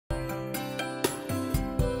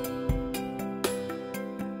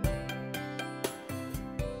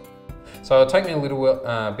So it'll take me a little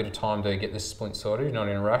bit of time to get this splint sorted. You're not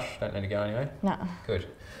in a rush, don't need to go anywhere? No. Good.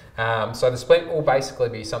 So the splint will basically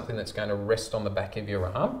be something that's going to rest on the back of your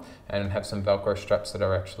arm and have some Velcro straps that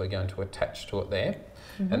are actually going to attach to it there.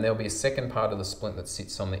 And there'll be a second part of the splint that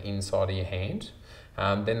sits on the inside of your hand.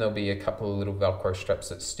 Then there'll be a couple of little Velcro straps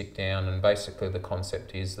that stick down, and basically the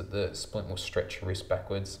concept is that the splint will stretch your wrist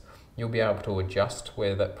backwards. You'll be able to adjust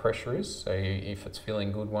where that pressure is. So if it's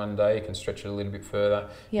feeling good one day, you can stretch it a little bit further.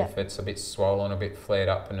 Yeah. If it's a bit swollen, a bit flared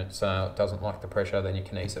up and it doesn't like the pressure, then you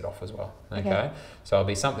can ease it off as well. Okay? So it'll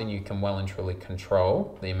be something you can well and truly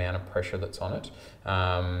control, the amount of pressure that's on it.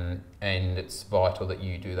 And it's vital that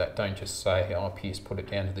you do that. Don't just say, oh, Pierce, put it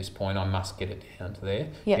down to this point, I must get it down to there.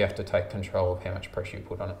 Yep. You have to take control of how much pressure you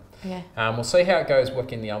put on it. Okay. We'll see how it goes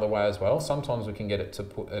working the other way as well. Sometimes we can get it to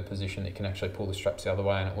put a position that you can actually pull the straps the other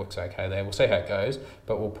way and it works okay there. We'll see how it goes,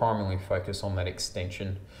 but we'll primarily focus on that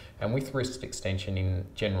extension. And with wrist extension in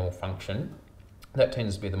general function, that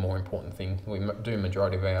tends to be the more important thing. We do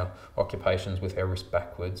majority of our occupations with our wrist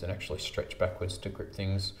backwards and actually stretch backwards to grip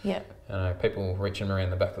things. Yeah. People reaching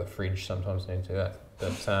around the back of the fridge sometimes need to do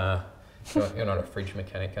that. But you're not a fridge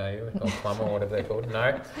mechanic, are you? Or plumber or whatever they're called?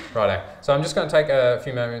 No? Righto. So I'm just going to take a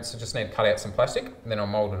few moments. I just need to cut out some plastic, then I'll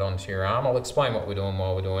mould it onto your arm. I'll explain what we're doing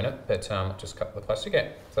while we're doing it, but just cut the plastic out.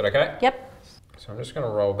 Is that okay? Yep. So I'm just going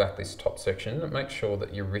to roll back this top section and make sure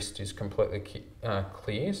that your wrist is completely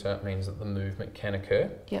clear, so that means that the movement can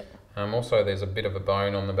occur. Yep. Also, there's a bit of a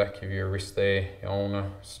bone on the back of your wrist there, your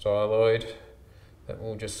ulnar styloid, that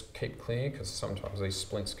will just keep clear because sometimes these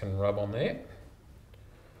splints can rub on there.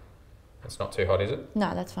 It's not too hot, is it?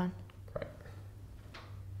 No, that's fine. Great.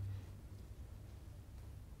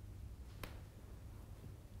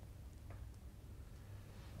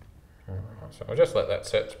 So I'll just let that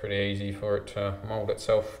set. It's pretty easy for it to mould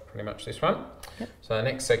itself, pretty much this one. Yep. So the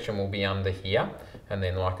next section will be under here, and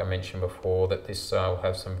then like I mentioned before, that this will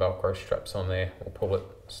have some Velcro straps on there. We'll pull it,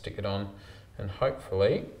 stick it on, and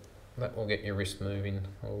hopefully that will get your wrist moving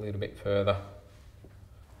a little bit further.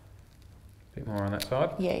 A bit more on that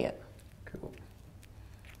side. Yeah, yeah. Cool.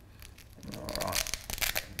 All right.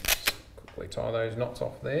 Quickly tie those knots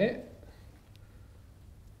off there.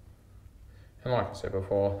 And like I said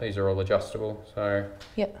before, these are all adjustable, so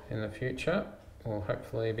Yep. in the future we'll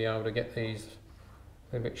hopefully be able to get these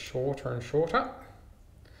a little bit shorter and shorter.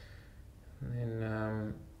 And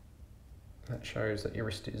then that shows that your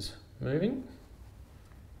wrist is moving.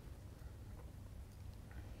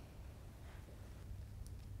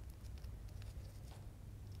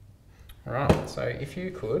 Right, so if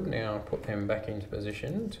you could now put them back into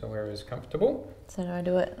position to where it's comfortable. So do I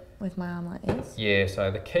do it with my arm like this? Yeah,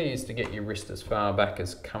 so the key is to get your wrist as far back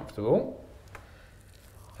as comfortable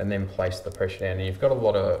and then place the pressure down. And you've got a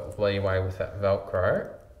lot of leeway with that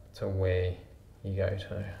Velcro to where you go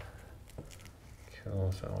to.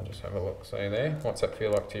 Cool, so I'll just have a look. See there? What's that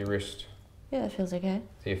feel like to your wrist? Yeah, that feels okay.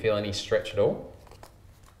 Do you feel any stretch at all?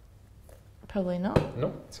 Probably not.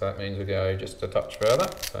 No, so that means we go just a touch further.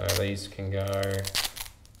 So these can go.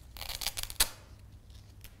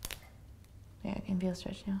 Yeah, I can feel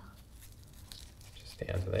stretched now. Just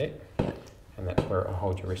down to there. Yep. And that's where it'll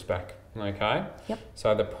hold your wrist back. Okay? Yep.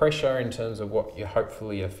 So the pressure in terms of what you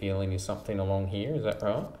hopefully are feeling is something along here, is that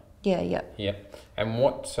right? Yeah, yep. Yep. And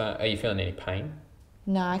what, are you feeling any pain?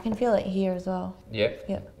 No, I can feel it here as well. Yep.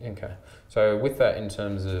 Yep. Okay. So with that, in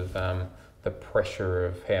terms of the pressure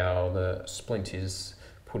of how the splint is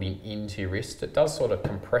putting into your wrist, it does sort of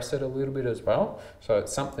compress it a little bit as well. So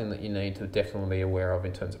it's something that you need to definitely be aware of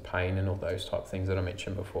in terms of pain and all those type of things that I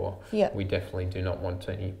mentioned before. Yep. We definitely do not want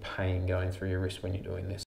any pain going through your wrist when you're doing this.